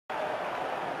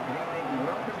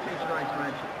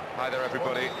Hi there,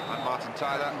 everybody. I'm Martin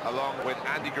Tyler, along with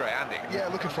Andy Gray. Andy. Yeah,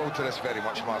 looking forward to this very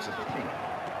much, Martin.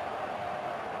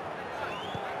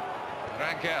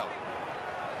 Rangel.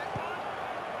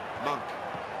 Monk.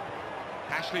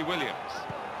 Ashley Williams.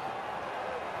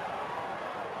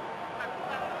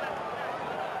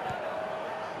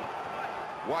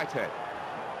 Whitehead.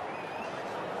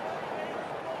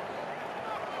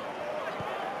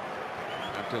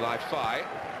 Abdoulaye Faye.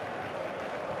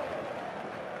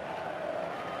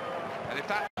 And if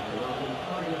that...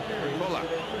 Fuller.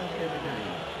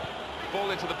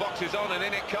 Ball into the box is on and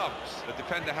in it comes. The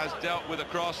defender has dealt with a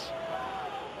cross.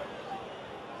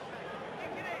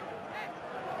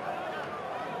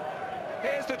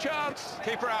 Here's the chance.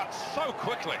 Keeper out so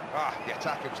quickly. The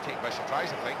attacker was taken by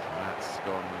surprise, I think. And that's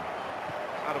gone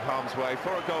out of harm's way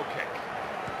for a goal kick.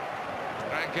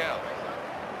 Rangel.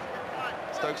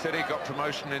 Stoke City got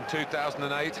promotion in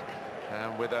 2008,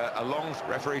 and with a long,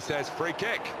 referee says, free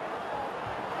kick.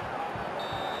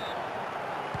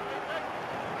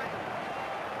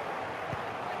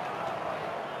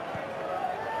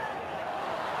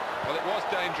 Well, it was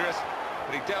dangerous,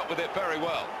 but he dealt with it very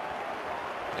well.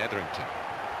 Etherington.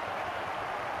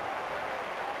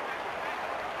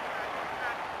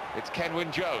 It's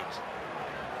Kenwyne Jones.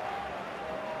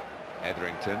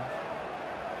 Etherington.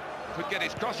 Could get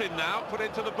his cross in now, put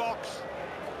into the box.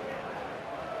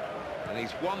 And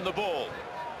he's won the ball.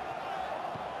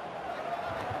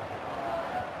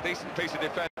 Decent piece of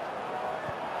defence.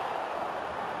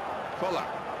 Fuller.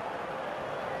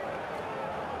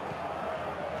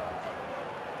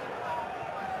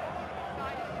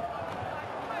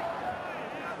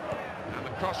 And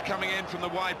the cross coming in from the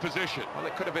wide position. Well,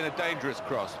 it could have been a dangerous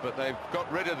cross, but they've got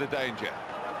rid of the danger.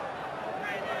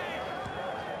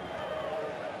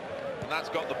 That's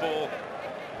got the ball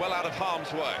well out of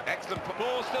harm's way. Excellent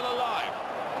ball, still alive.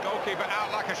 Goalkeeper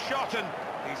out like a shot, and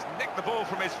he's nicked the ball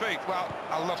from his feet. Well,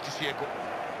 I'd love to see it go.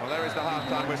 Well, there is the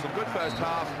half-time whistle. Good first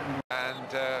half, and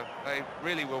they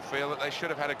really will feel that they should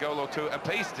have had a goal or two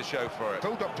apiece to show for it.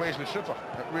 Build-up plays with super.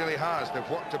 It really has. They've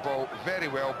worked the ball very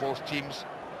well, both teams.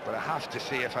 But I have to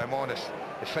say, if I'm honest,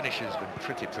 the finish has been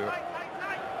pretty poor.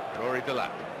 Rory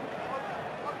Delap.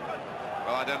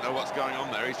 Well, I don't know what's going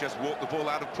on there. He's just walked the ball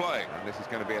out of play. And this is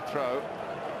going to be a throw.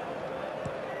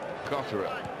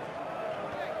 Cotterill.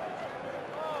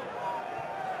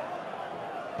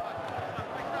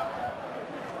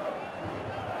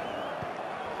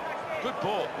 Good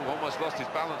ball. Almost lost his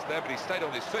balance there, but he stayed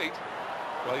on his feet.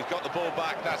 Well, he's got the ball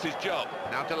back. That's his job.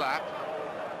 Now Delap.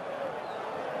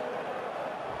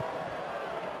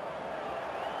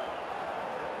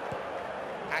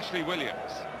 Ashley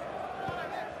Williams.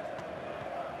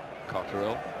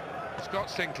 Cotterill. Scott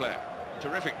Sinclair.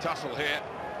 Terrific tussle here,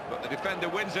 but the defender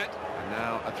wins it. And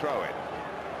now a throw-in.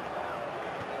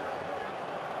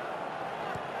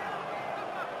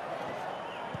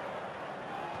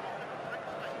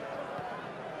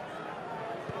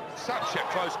 Such a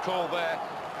close call there,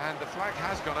 and the flag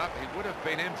has gone up. He would have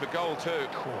been in for goal too.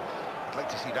 Cool. I'd like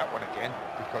to see that one again,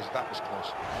 because that was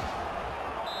close.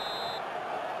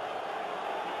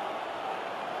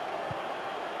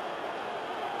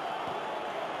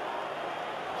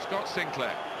 Scott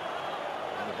Sinclair.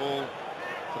 And the ball,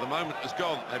 for the moment, has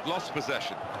gone. They've lost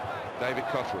possession. David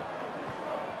Cotterill.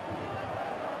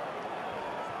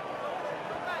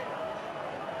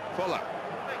 Fuller.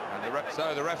 And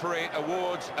so the referee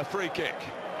awards a free kick.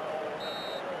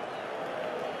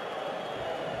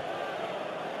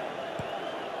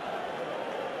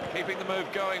 Keeping the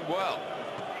move going well.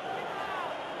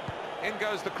 In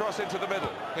goes the cross into the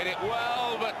middle. Hit it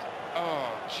well, but,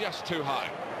 just too high.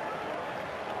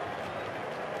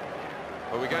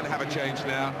 Well, we're going to have a change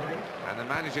now, and the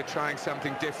manager trying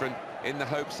something different in the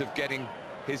hopes of getting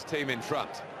his team in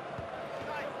front.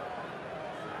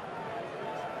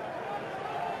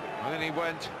 And then he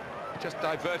went, just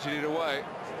diverted it away.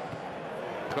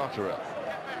 Cotterill.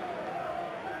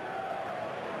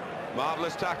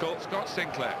 Marvellous tackle, Scott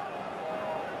Sinclair.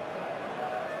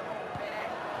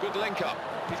 Good link-up.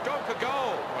 He's gone for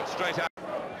goal. Well, straight out.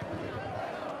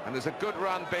 And there's a good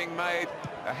run being made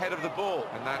ahead of the ball,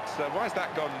 and that's why has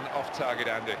that gone off target,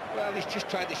 Andy? Well, he's just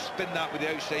trying to spin that with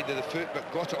the outside of the foot, but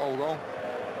got it all wrong.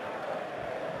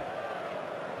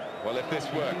 Well, if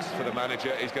this works for the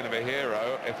manager, he's going to be a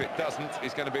hero. If it doesn't,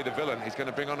 he's going to be the villain. He's going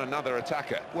to bring on another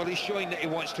attacker. Well, he's showing that he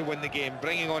wants to win the game,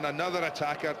 bringing on another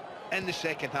attacker in the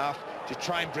second half to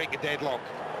try and break a deadlock.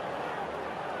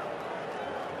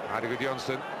 Adigo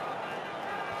Johnson.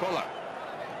 Fuller.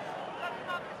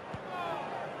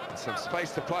 And some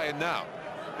space to play in now.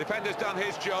 Defender's done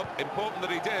his job. Important that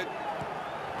he did.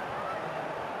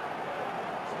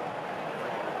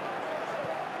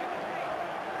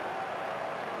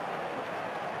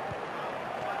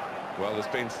 Well, there's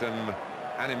been some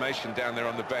animation down there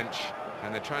on the bench,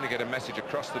 and they're trying to get a message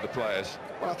across to the players.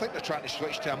 Well, I think they're trying to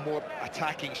switch to a more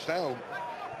attacking style.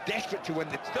 Desperate to win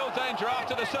the... Still danger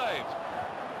after the save.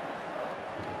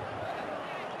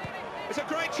 It's a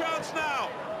great chance now.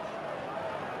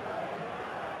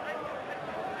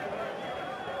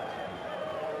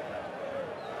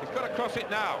 He's got to cross it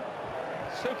now.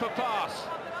 Super pass.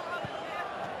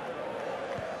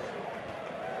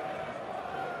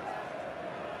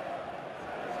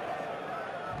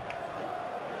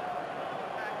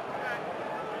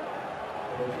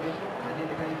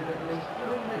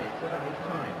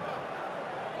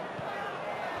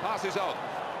 Passes on.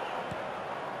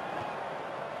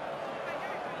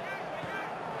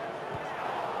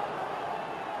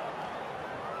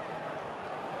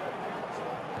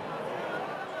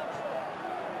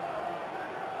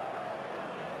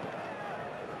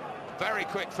 Very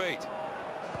quick feet.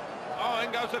 Oh,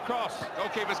 in goes the cross.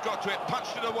 Goalkeeper's got to it,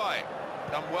 punched it away.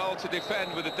 Done well to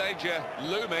defend with the danger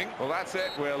looming. Well, that's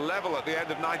it. We're level at the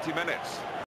end of 90 minutes.